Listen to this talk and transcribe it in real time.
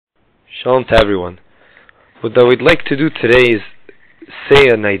Shalom to everyone. What I would like to do today is say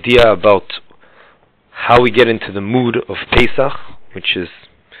an idea about how we get into the mood of Pesach, which is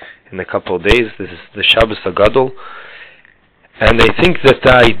in a couple of days. This is the Shabbos HaGadol. And I think that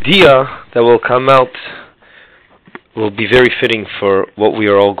the idea that will come out will be very fitting for what we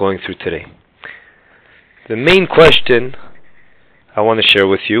are all going through today. The main question I want to share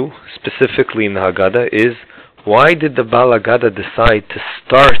with you, specifically in the Haggadah, is why did the Baal Haggadah decide to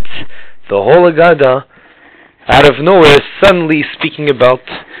start the whole Haggadah out of nowhere, suddenly speaking about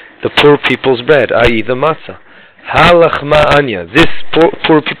the poor people's bread, i.e. the matzah? Halachma anya, this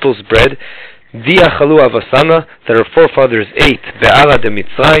poor people's bread, diachalu avasana, that our forefathers ate, be'ala de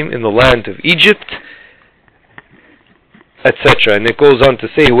Mitzrayim, in the land of Egypt, etc. And it goes on to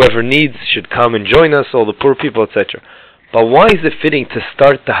say, whoever needs should come and join us, all the poor people, etc. But why is it fitting to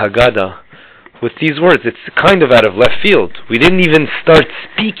start the Haggadah with these words? It's kind of out of left field. We didn't even start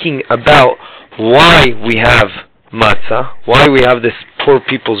speaking about why we have matzah, why we have this poor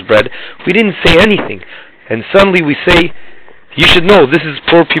people's bread. We didn't say anything. And suddenly we say, you should know this is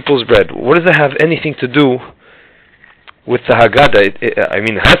poor people's bread. What does it have anything to do with the Haggadah?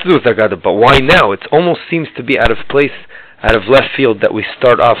 It has to do with the Haggadah, but why now? It almost seems to be out of place, out of left field, that we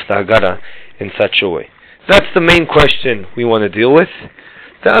start off the Haggadah in such a way. That's the main question we want to deal with.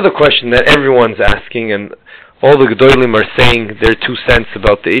 The other question that everyone's asking, and all the Gedolim are saying their 2 cents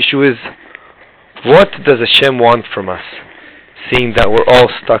about the issue, is, what does Hashem want from us, seeing that we're all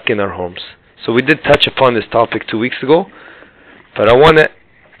stuck in our homes? So we did touch upon this topic 2 weeks ago, but I want to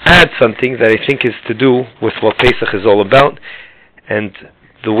add something that I think is to do with what Pesach is all about, and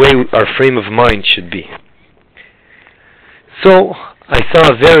the way our frame of mind should be. So, I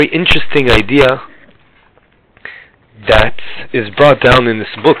saw a very interesting idea that is brought down in this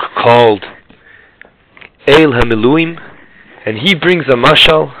book called El HaMiluim, and he brings a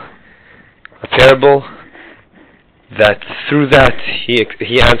mashal, a parable, that through that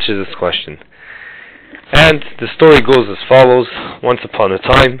he answers this question. And the story goes as follows. Once upon a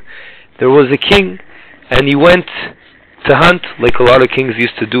time, there was a king, and he went to hunt like a lot of kings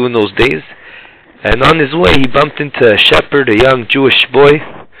used to do in those days. And on his way, he bumped into a shepherd, a young Jewish boy.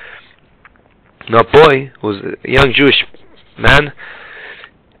 Not boy, was a young Jewish man.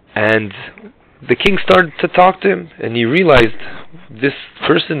 And the king started to talk to him, and he realized this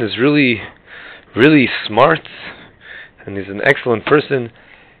person is really, really smart, and he's an excellent person.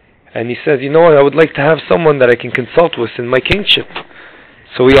 And he said, you know what, I would like to have someone that I can consult with in my kingship.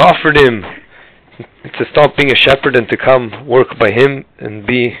 So he offered him to stop being a shepherd and to come work by him and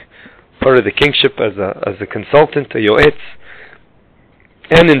be part of the kingship as a consultant, a yoetz.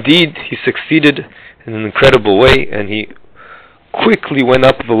 And indeed, he succeeded in an incredible way, and he quickly went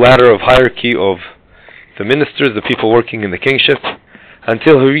up the ladder of hierarchy of the ministers, the people working in the kingship,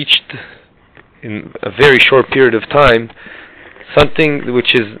 until he reached, in a very short period of time, something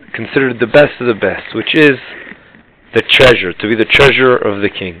which is considered the best of the best, which is the treasure, to be the treasurer of the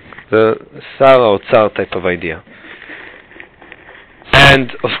king, the Sar Otzar type of idea.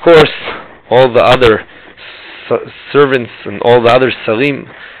 And of course, all the other servants and all the other sarim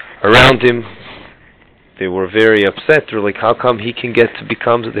around him, they were very upset. They were like, how come he can get to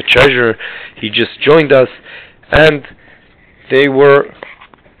become the treasurer? He just joined us. And they were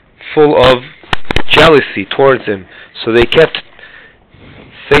full of jealousy towards him. So they kept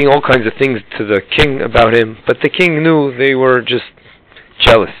saying all kinds of things to the king about him, but the king knew they were just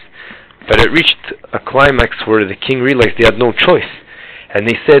jealous. But it reached a climax where the king realized they had no choice. And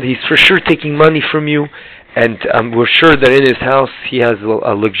they said, he's for sure taking money from you, and we're sure that in his house he has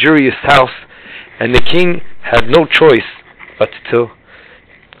a luxurious house. And the king had no choice but to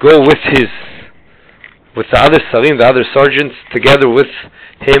go with the other sarim, the other sergeants, together with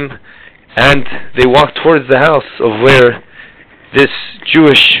him, and they walked towards the house of where this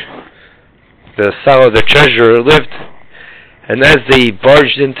Jewish, the Sar, the treasurer, lived. And as they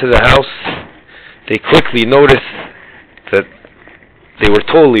barged into the house, they quickly noticed that they were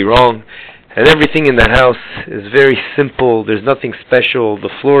totally wrong, and everything in the house is very simple. There's nothing special. The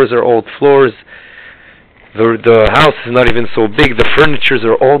floors are old floors. The house is not even so big. The furnitures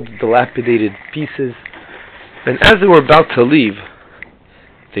are all dilapidated pieces. And as they were about to leave,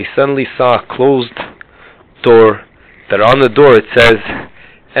 they suddenly saw a closed door, that on the door it says,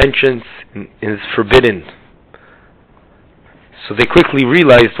 entrance is forbidden. So they quickly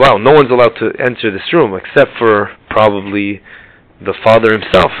realized, wow, no one's allowed to enter this room except for probably the father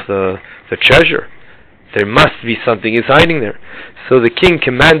himself, the treasurer. There must be something is hiding there. So the king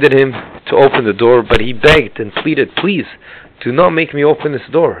commanded him to open the door, but he begged and pleaded, please, do not make me open this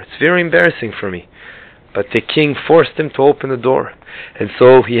door. It's very embarrassing for me. But the king forced him to open the door, and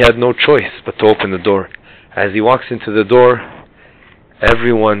so he had no choice but to open the door. As he walks into the door,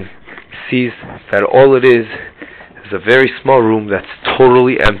 everyone sees that all it is a very small room that's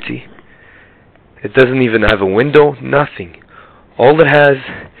totally empty. It doesn't even have a window, nothing. All it has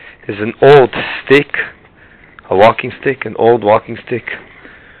is an old stick, a walking stick, an old walking stick,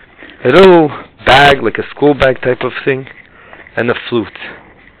 a little bag, like a school bag type of thing, and a flute.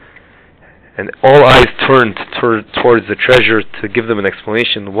 And all eyes turned towards the treasurer to give them an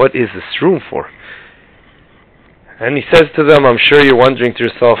explanation. What is this room for? And he says to them, I'm sure you're wondering to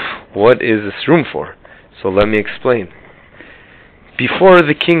yourself, what is this room for? So let me explain. Before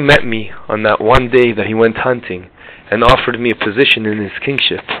the king met me on that one day that he went hunting and offered me a position in his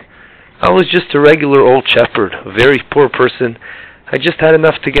kingship, I was just a regular old shepherd, a very poor person. I just had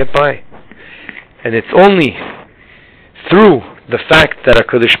enough to get by. And it's only through the fact that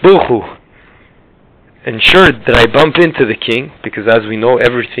HaKadosh Baruch Hu ensured that I bump into the king, because as we know,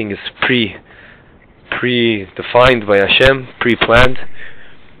 everything is pre-defined by Hashem, pre-planned,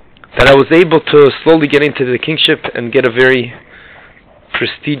 that I was able to slowly get into the kingship and get a very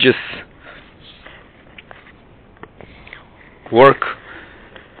prestigious work,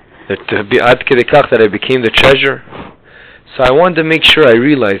 that I became the treasurer. So I wanted to make sure I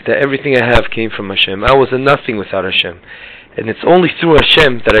realized that everything I have came from Hashem. I was a nothing without Hashem, and it's only through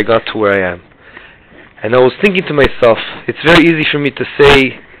Hashem that I got to where I am. And I was thinking to myself, it's very easy for me to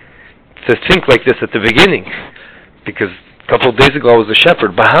think like this at the beginning, because a couple of days ago I was a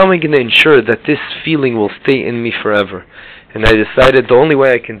shepherd, but how am I going to ensure that this feeling will stay in me forever? And I decided the only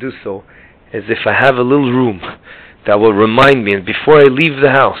way I can do so is if I have a little room that will remind me, and before I leave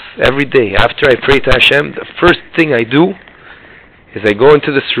the house, every day, after I pray to Hashem, the first thing I do is I go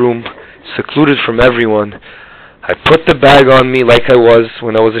into this room, secluded from everyone. I put the bag on me like I was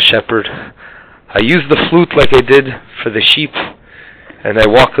when I was a shepherd. I use the flute like I did for the sheep, and I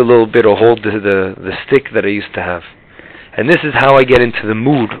walk a little bit or hold the stick that I used to have. And this is how I get into the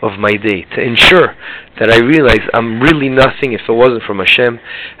mood of my day, to ensure that I realize I'm really nothing if it wasn't from Hashem,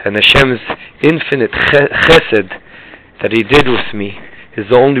 and Hashem's infinite chesed that He did with me is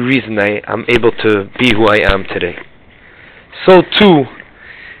the only reason I'm able to be who I am today. So too,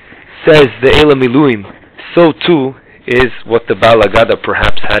 says the Eila Miluim, so too is what the Baal Agada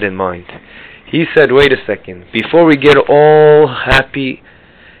perhaps had in mind. He said, wait a second, before we get all happy,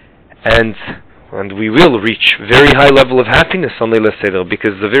 and we will reach very high level of happiness on Leila Seder,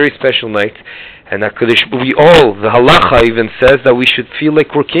 because it's a very special night, and the halacha even says that we should feel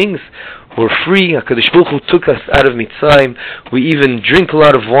like we're kings. We're free. HaKadosh Baruch Hu took us out of Mitzrayim. We even drink a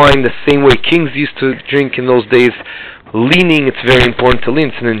lot of wine the same way kings used to drink in those days. Leaning, it's very important to lean.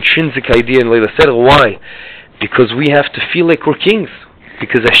 It's an intrinsic idea in Leila Seder. Why? Because we have to feel like we're kings.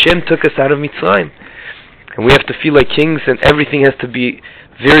 Because Hashem took us out of Mitzrayim. And we have to feel like kings, and everything has to be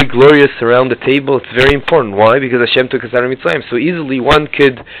very glorious around the table. It's very important. Why? Because Hashem took us out of Mitzrayim. So easily one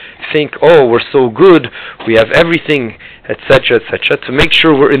could think, oh, we're so good, we have everything, etc., etc. To make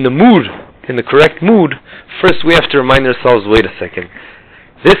sure we're in the mood, in the correct mood, first we have to remind ourselves, wait a second.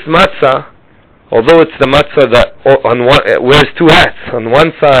 This matzah, although it's the matzah that wears two hats. On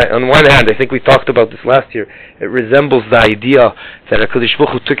one hand, I think we talked about this last year, it resembles the idea that HaKadosh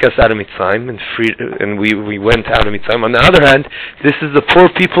Baruch Hu took us out of Mitzrayim and we went out of Mitzrayim. On the other hand, this is the poor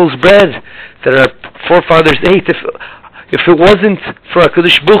people's bread that our forefathers ate. If it wasn't for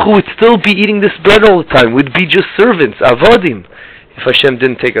HaKadosh Baruch Hu, we'd still be eating this bread all the time. We'd be just servants, avodim, if Hashem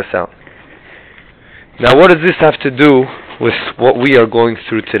didn't take us out. Now, what does this have to do with what we are going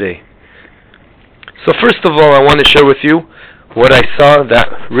through today? So first of all, I want to share with you what I saw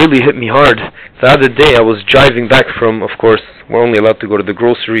that really hit me hard. The other day I was driving back from, of course, we're only allowed to go to the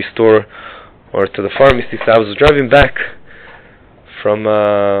grocery store or to the pharmacy, so I was driving back from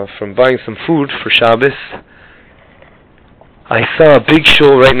buying some food for Shabbos. I saw a big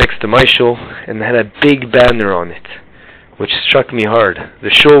shul right next to my shul, and it had a big banner on it, which struck me hard.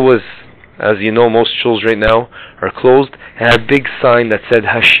 The shul was, as you know, most shuls right now are closed. It had a big sign that said,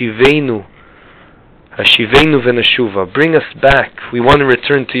 Hashivenu v'nashuva, bring us back. We want to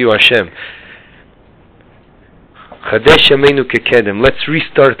return to you, Hashem. Chadesh yameinu kekedem, let's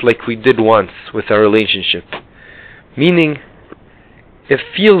restart like we did once with our relationship. Meaning, it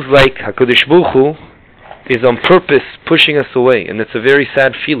feels like HaKadosh Baruch Hu is on purpose pushing us away, and it's a very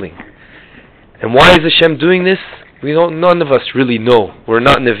sad feeling. And why is Hashem doing this? None of us really know. We're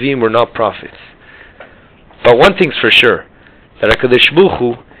not Nevi'im, we're not prophets. But one thing's for sure, that HaKadosh Baruch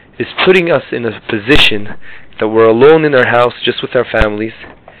Hu is putting us in a position that we're alone in our house, just with our families.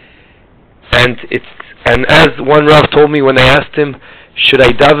 And as one Rav told me when I asked him, should I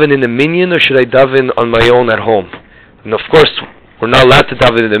daven in a minyan or should I daven on my own at home? And of course, we're not allowed to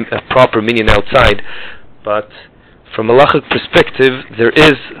daven in a proper minyan outside, but from a halachic perspective, there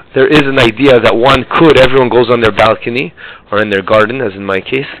is an idea that everyone goes on their balcony or in their garden, as in my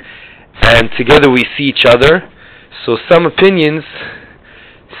case, and together we see each other. So some opinions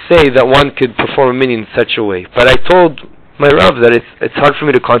say that one could perform a minyan in such a way. But I told my Rav that it's hard for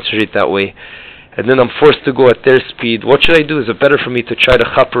me to concentrate that way, and then I'm forced to go at their speed. What should I do? Is it better for me to try to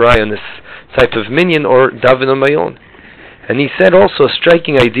chaperai on this type of minyan or daven on my own? And he said also a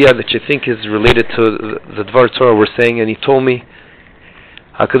striking idea that you think is related to the Dvar Torah we're saying, and he told me,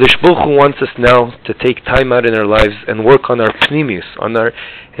 HaKadosh Baruch Hu wants us now to take time out in our lives and work on our pnimius, on our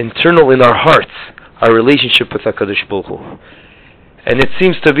internal, in our hearts, our relationship with HaKadosh Baruch Hu. And it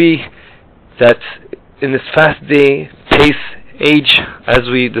seems to be that in this fast day, pace, age, as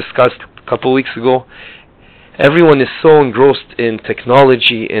we discussed a couple of weeks ago, everyone is so engrossed in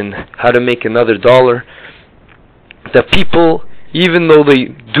technology, in how to make another dollar, that people, even though they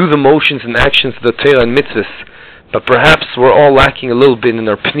do the motions and actions of the Torah and mitzvahs, but perhaps we're all lacking a little bit in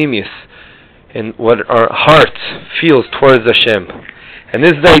our pnimius, in what our heart feels towards Hashem. And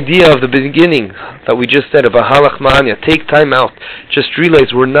this is the idea of the beginning that we just said about halach ma'anya. Take time out. Just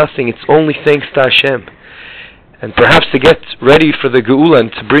realize we're nothing. It's only thanks to Hashem. And perhaps to get ready for the Geula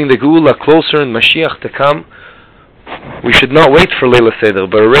and to bring the Geula closer and Mashiach to come, we should not wait for Leila Seder,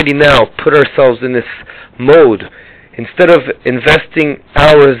 but already now put ourselves in this mode. Instead of investing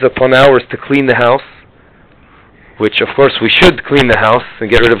hours upon hours to clean the house, which of course we should clean the house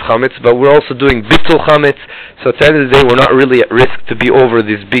and get rid of chametz, but we're also doing bittul chametz, so at the end of the day we're not really at risk to be over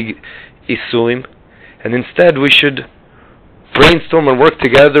these big isurim, and instead we should brainstorm and work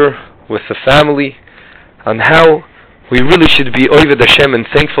together with the family on how we really should be oived Hashem and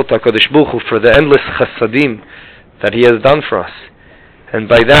thankful to HaKadosh Baruch Hu for the endless chasadim that He has done for us, and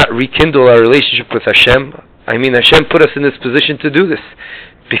by that rekindle our relationship with Hashem. I mean, Hashem put us in this position to do this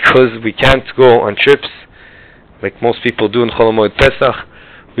because we can't go on trips like most people do in Chol HaMoed Pesach.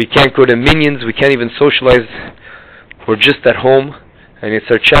 We can't go to minyans. We can't even socialize. We're just at home, and it's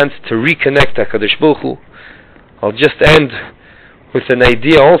our chance to reconnect to HaKadosh Baruch Hu. I'll just end with an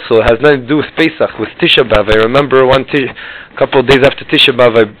idea also. It has nothing to do with Pesach, with Tisha B'Av. I remember a couple of days after Tisha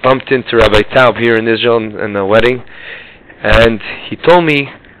B'Av, I bumped into Rabbi Taub here in Israel in a wedding, and he told me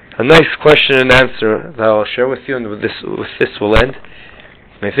a nice question and answer that I'll share with you, and with this we'll end.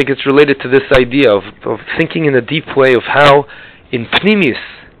 And I think it's related to this idea of thinking in a deep way of how, in pnimius,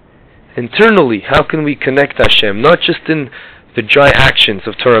 internally, how can we connect Hashem, not just in the dry actions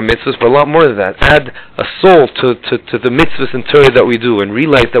of Torah mitzvahs, but a lot more than that. Add a soul to the mitzvahs and Torah that we do, and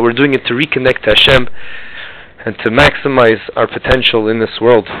realize that we're doing it to reconnect to Hashem and to maximize our potential in this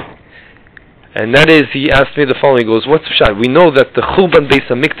world. And that is, he asked me the following, he goes, what's the shot? We know that the Churban Beis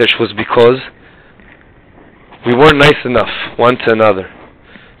HaMikdash was because we weren't nice enough one to another.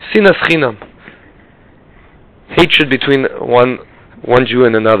 Sinas Chinam. Hatred between one Jew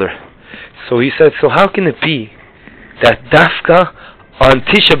and another. So he said, so how can it be that Dafka on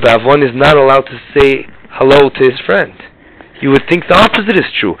Tisha B'Av one is not allowed to say hello to his friend? You would think the opposite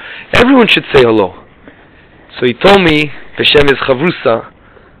is true. Everyone should say hello. So he told me, B'Shem is Chavrusa,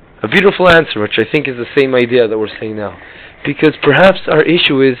 a beautiful answer, which I think is the same idea that we're saying now. Because perhaps our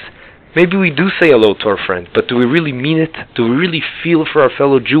issue is, maybe we do say hello to our friend, but do we really mean it? Do we really feel for our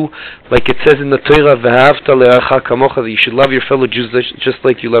fellow Jew? Like it says in the Torah, V'ahavta le'acha kamocha, that you should love your fellow Jews just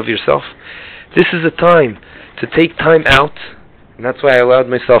like you love yourself. This is a time to take time out, and that's why I allowed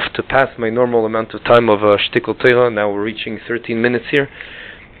myself to pass my normal amount of time of shtikol Torah. Now we're reaching 13 minutes here.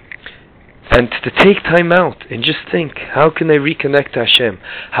 And to take time out and just think, how can I reconnect to Hashem?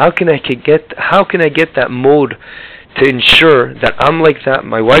 How can I get that mode to ensure that I'm like that,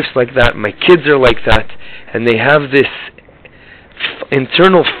 my wife's like that, my kids are like that, and they have this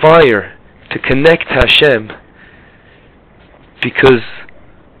internal fire to connect to Hashem, because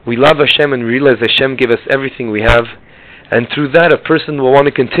we love Hashem and realize Hashem gave us everything we have, and through that a person will want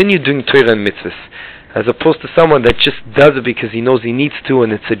to continue doing Torah and mitzvahs, as opposed to someone that just does it because he knows he needs to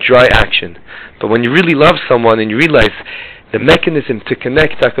and it's a dry action. But when you really love someone and you realize the mechanism to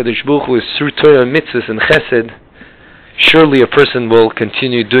connect HaKadosh Baruch Hu is through Torah and mitzvahs and chesed, surely a person will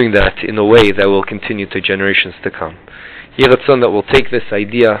continue doing that in a way that will continue to generations to come. Yiratzon, that will take this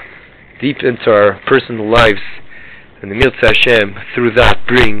idea deep into our personal lives, and the Mirza Hashem, through that,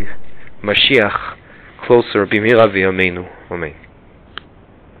 bring Mashiach closer. B'mihira v'yameinu. Amen.